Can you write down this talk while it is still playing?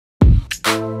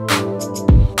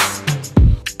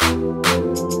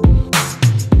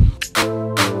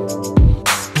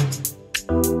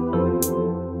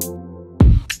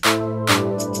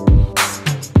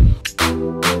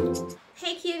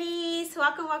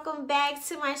welcome back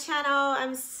to my channel.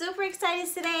 I'm super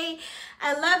excited today.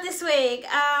 I love this wig.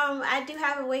 I do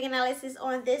have a wig analysis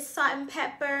on this salt and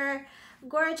pepper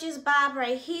gorgeous bob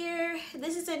right here.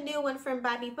 This is a new one from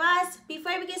Bobbi.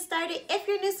 Before we get started, if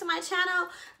you're new to my channel,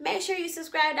 make sure you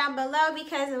subscribe down below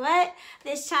because what?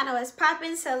 This channel is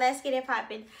popping, so let's get it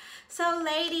popping. So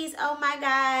ladies, oh my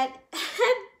god,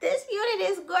 this unit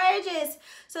is gorgeous.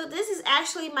 So this is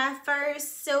actually my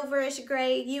first silverish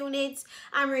gray unit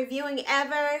I'm reviewing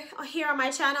ever here on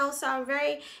my channel, so I'm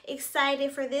very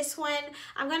excited for this one.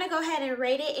 I'm gonna go ahead and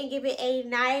rate it and give it a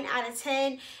 9 out of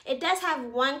 10. It does have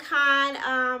one con.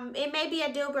 It may be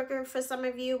a deal breaker for some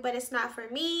of you, but it's not for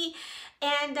me.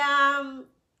 And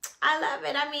I love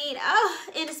it. I mean, oh,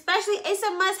 and especially it's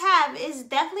a must-have. It's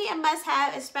definitely a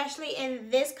must-have, especially in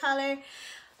this color.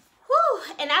 Whew.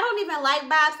 And I don't even like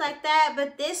bobs like that,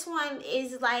 but this one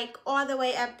is like all the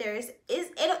way up there.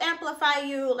 It'll amplify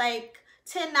you like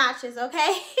 10 notches,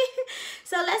 okay?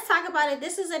 So let's talk about it.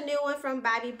 This is a new one from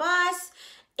Bobbi.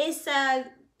 It's a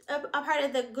part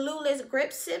of the Glueless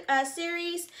grip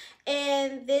series,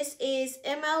 and this is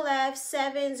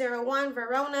MLF701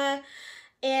 VERONA.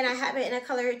 And I have it in a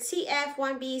color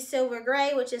TF1B silver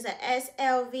gray, which is a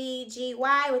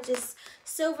SLVGY, which is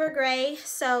silver gray.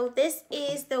 So this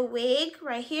is the wig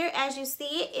right here. As you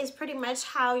see, it is pretty much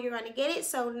how you're going to get it.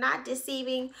 So not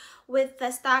deceiving with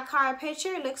the stock card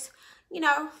picture. It looks, you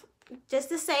know, just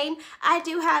the same. I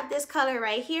do have this color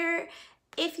right here.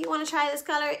 If you want to try this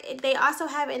color, they also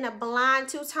have it in a blonde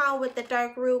two-tone with the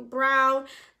dark root brown,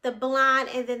 the blonde,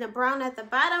 and then the brown at the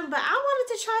bottom. But I wanted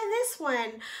to try this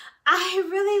one. I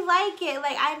really like it.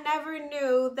 Like, I never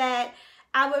knew that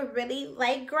I would really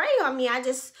like gray on me. I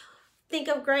just think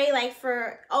of gray like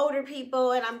for older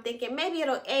people, and I'm thinking maybe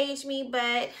it'll age me,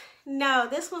 but no,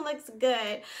 this one looks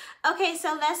good. Okay,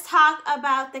 so let's talk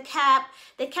about the cap.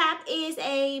 The cap is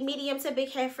a medium to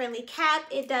big head friendly cap.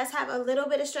 It does have a little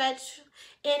bit of stretch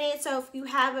in it, so if you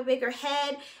have a bigger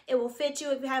head, it will fit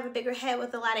you. If you have a bigger head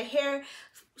with a lot of hair,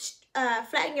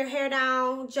 flatten your hair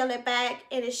down, gel it back,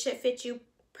 and it should fit you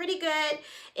pretty good.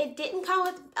 It didn't come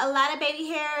with a lot of baby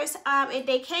hairs.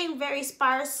 They came very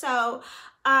sparse, so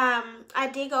I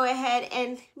did go ahead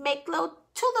and make two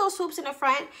little swoops in the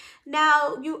front.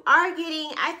 Now you are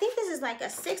getting, I think this is like a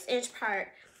 6-inch part.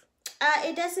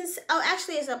 It doesn't, oh,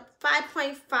 actually it's a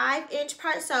 5.5-inch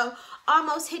part, so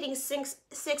almost hitting 6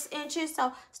 inches.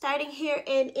 So starting here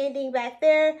and ending back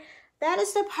there, that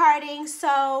is the parting.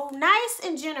 So nice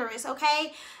and generous,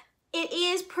 okay? It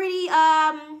is pretty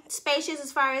spacious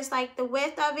as far as like the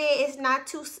width of it. It's not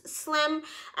too slim.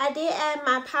 I did add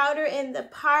my powder in the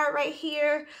part right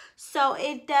here, so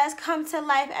it does come to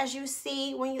life as you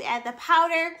see when you add the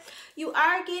powder. You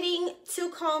are getting 2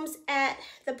 combs at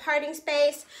the parting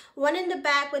space, one in the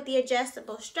back with the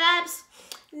adjustable straps.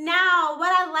 Now,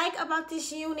 what I like about this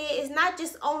unit is not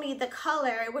just only the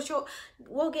color, which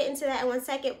we'll get into that in one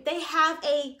second. They have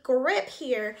a grip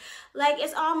here. Like,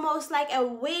 it's almost like a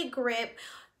wig grip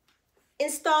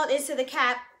installed into the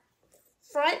cap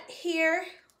front here,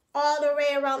 all the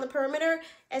way around the perimeter,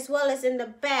 as well as in the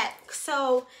back.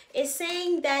 So it's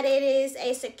saying that it is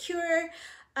a secure,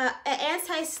 an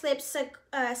anti-slip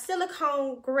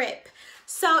silicone grip.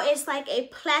 So it's like a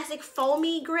plastic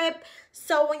foamy grip.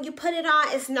 So when you put it on,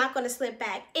 it's not going to slip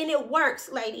back. And it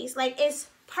works, ladies. Like, it's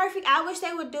perfect. I wish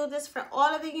they would do this for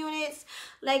all of the units.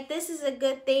 Like, this is a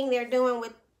good thing they're doing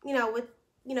with, the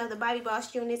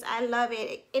Bobbi units. I love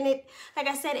it. And it, like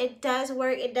I said, it does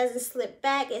work. It doesn't slip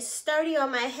back. It's sturdy on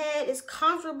my head. It's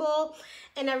comfortable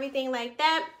and everything like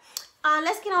that.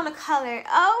 Let's get on the color.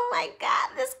 Oh my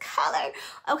god, this color.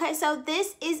 Okay, so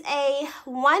this is a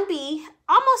 1B.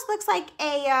 Almost looks like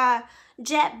a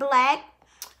jet black.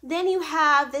 Then you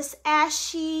have this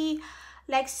ashy,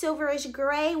 like silverish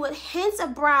gray with hints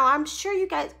of brown. I'm sure you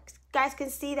guys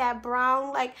can see that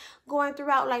brown like going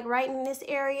throughout, like right in this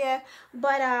area.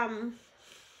 But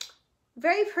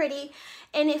very pretty,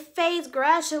 and it fades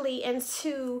gradually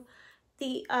into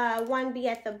the 1B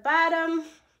at the bottom.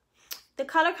 The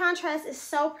color contrast is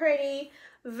so pretty.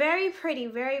 Very pretty,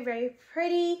 very, very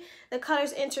pretty. The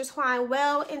colors intertwine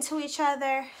well into each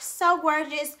other. So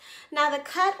gorgeous. Now the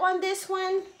cut on this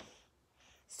one,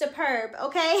 superb,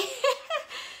 okay?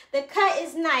 The cut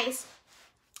is nice.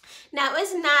 Now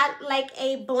it's not like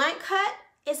a blunt cut.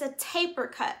 It's a taper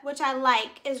cut, which I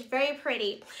like. It's very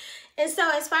pretty. And so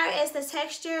as far as the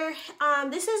texture,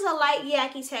 this is a light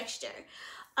yaki texture.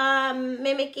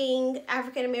 Mimicking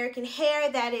African American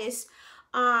hair that is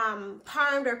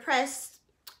permed or pressed.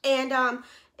 And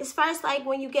as far as like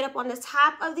when you get up on the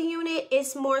top of the unit,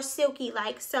 it's more silky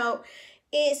like. So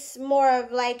it's more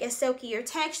of like a silkier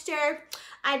texture.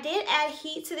 I did add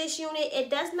heat to this unit. It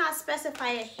does not specify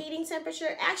a heating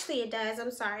temperature. Actually, it does.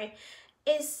 I'm sorry.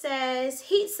 It says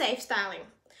heat safe styling.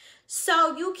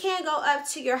 So you can go up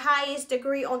to your highest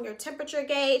degree on your temperature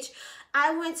gauge.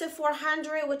 I went to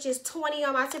 400, which is 20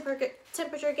 on my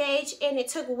temperature gauge, and it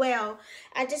took well.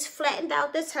 I just flattened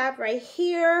out the top right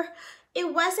here.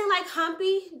 It wasn't like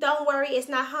humpy. Don't worry, it's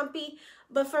not humpy.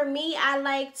 But for me, I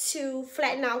like to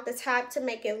flatten out the top to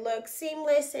make it look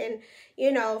seamless and, you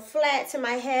know, flat to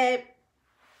my head.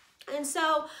 And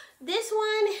so this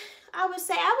one, I would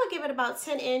say I would give it about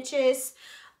 10 inches.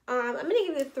 I'm going to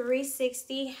give it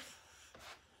 360.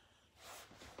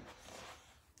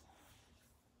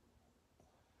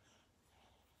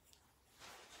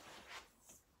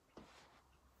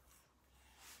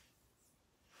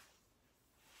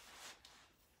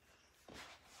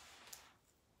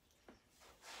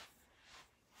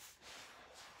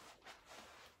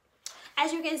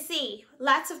 As you can see,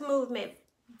 lots of movement,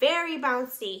 very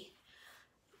bouncy.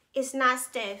 It's not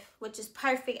stiff, which is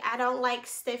perfect. I don't like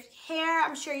stiff hair.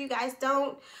 I'm sure you guys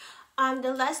don't.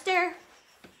 The luster,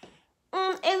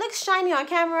 it looks shiny on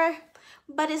camera,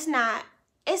 but it's not.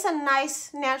 It's a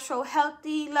nice, natural,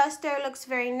 healthy luster. It looks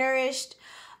very nourished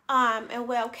and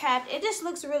well kept. It just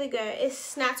looks really good.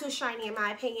 It's not too shiny in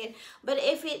my opinion. But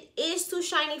if it is too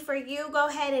shiny for you, go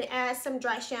ahead and add some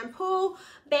dry shampoo,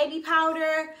 baby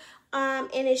powder, and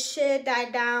it should die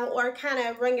down, or kind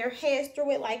of run your hands through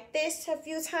it like this a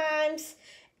few times,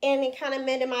 and it kind of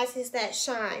minimizes that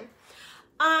shine.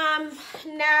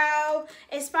 Now,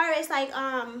 as far as like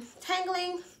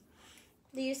tangling,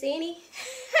 do you see any?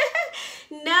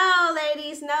 No,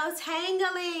 ladies, no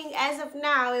tangling as of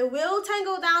now. It will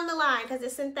tangle down the line because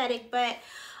it's synthetic, but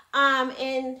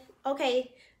and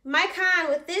okay, my con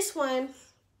with this one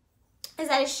is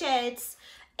that it sheds,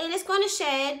 and it's going to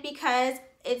shed because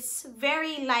it's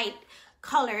very light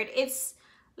colored. It's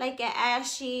like an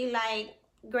ashy, like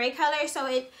gray color, so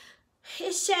it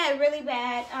shed really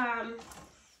bad. I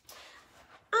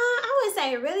wouldn't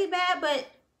say really bad, but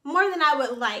more than I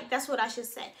would like. That's what I should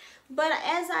say. But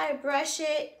as I brush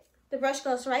it, the brush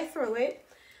goes right through it.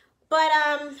 But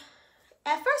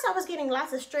at first I was getting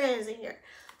lots of strands in here.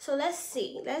 So let's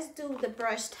see. Let's do the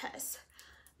brush test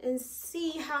and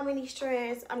see how many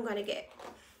strands I'm gonna get.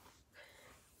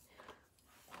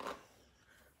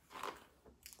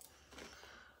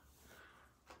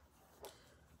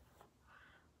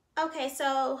 Okay,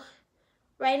 so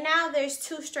right now there's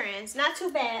 2 strands, not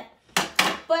too bad.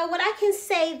 But what I can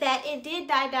say that it did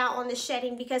die down on the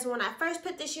shedding, because when I first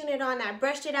put this unit on, I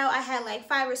brushed it out, I had like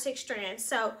 5 or 6 strands.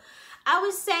 So I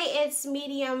would say it's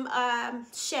medium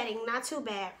shedding, not too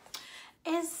bad.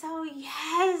 And so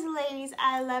yes, ladies,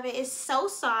 I love it. It's so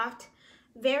soft,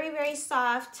 very, very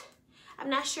soft. I'm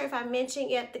not sure if I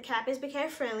mentioned yet the cap is beginner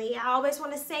friendly. I always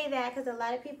want to say that because a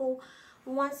lot of people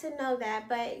want to know that.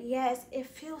 But yes, it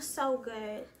feels so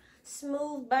good.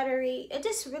 Smooth, buttery. It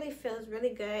just really feels really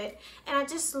good. And I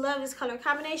just love this color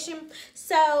combination.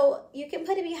 So you can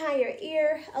put it behind your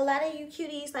ear. A lot of you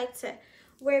cuties like to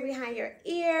wear it behind your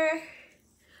ear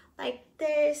like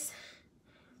this.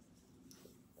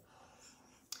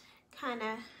 Kind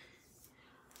of,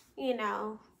 you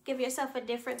know, give yourself a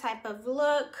different type of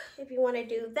look if you want to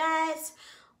do that.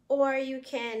 Or you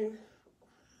can,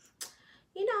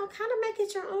 you know, kind of make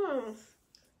it your own.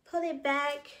 Pull it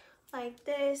back like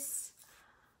this.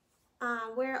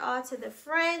 Wear it all to the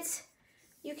front.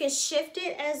 You can shift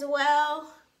it as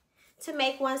well to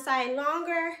make one side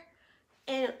longer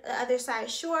and the other side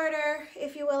shorter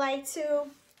if you would like to.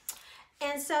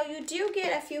 And so you do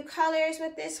get a few colors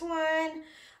with this one.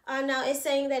 Now it's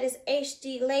saying that it's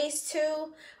HD lace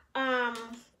too.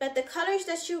 But the colors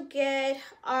that you get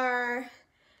are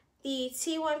the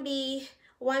T1B,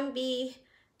 1B,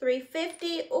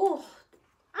 350. Ooh,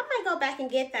 I might go back and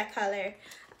get that color.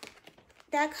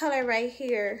 That color right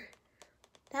here.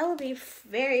 That would be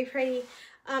very pretty.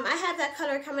 I have that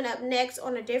color coming up next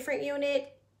on a different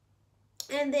unit.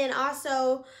 And then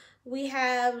also we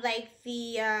have like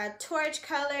the torch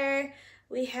color.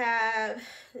 We have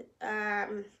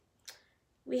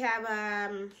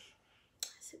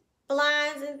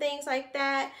blinds and things like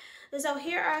that. And so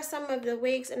here are some of the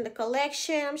wigs in the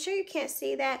collection. I'm sure you can't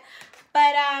see that,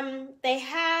 but they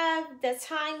have the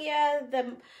Tanya,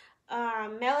 the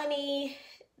Melanie,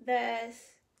 the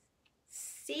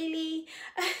Sealy,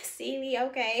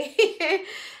 okay,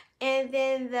 and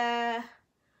then the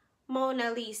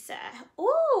Mona Lisa.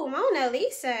 Ooh, Mona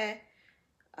Lisa.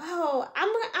 Oh, I'm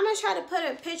gonna try to put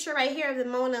a picture right here of the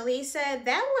Mona Lisa.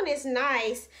 That one is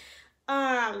nice.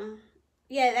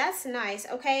 Yeah, that's nice.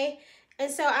 Okay, And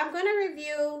so I'm going to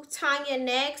review Tanya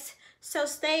next. So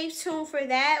stay tuned for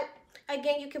that.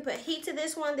 Again, you can put heat to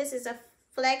this one. This is a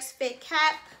flex fit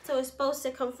cap. So it's supposed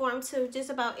to conform to just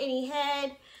about any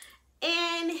head.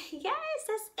 And yes,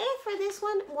 that's it for this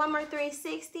one. One more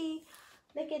 360.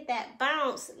 Look at that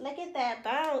bounce. Look at that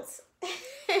bounce.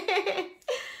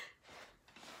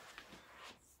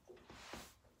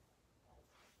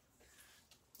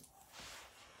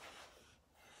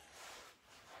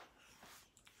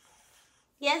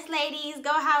 Yes, ladies,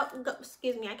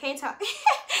 excuse me, I can't talk.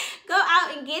 Go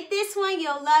out and get this one.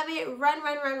 You'll love it. Run,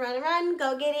 run, run, run, run.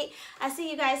 Go get it. I'll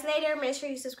see you guys later. Make sure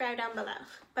you subscribe down below.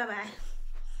 Bye-bye.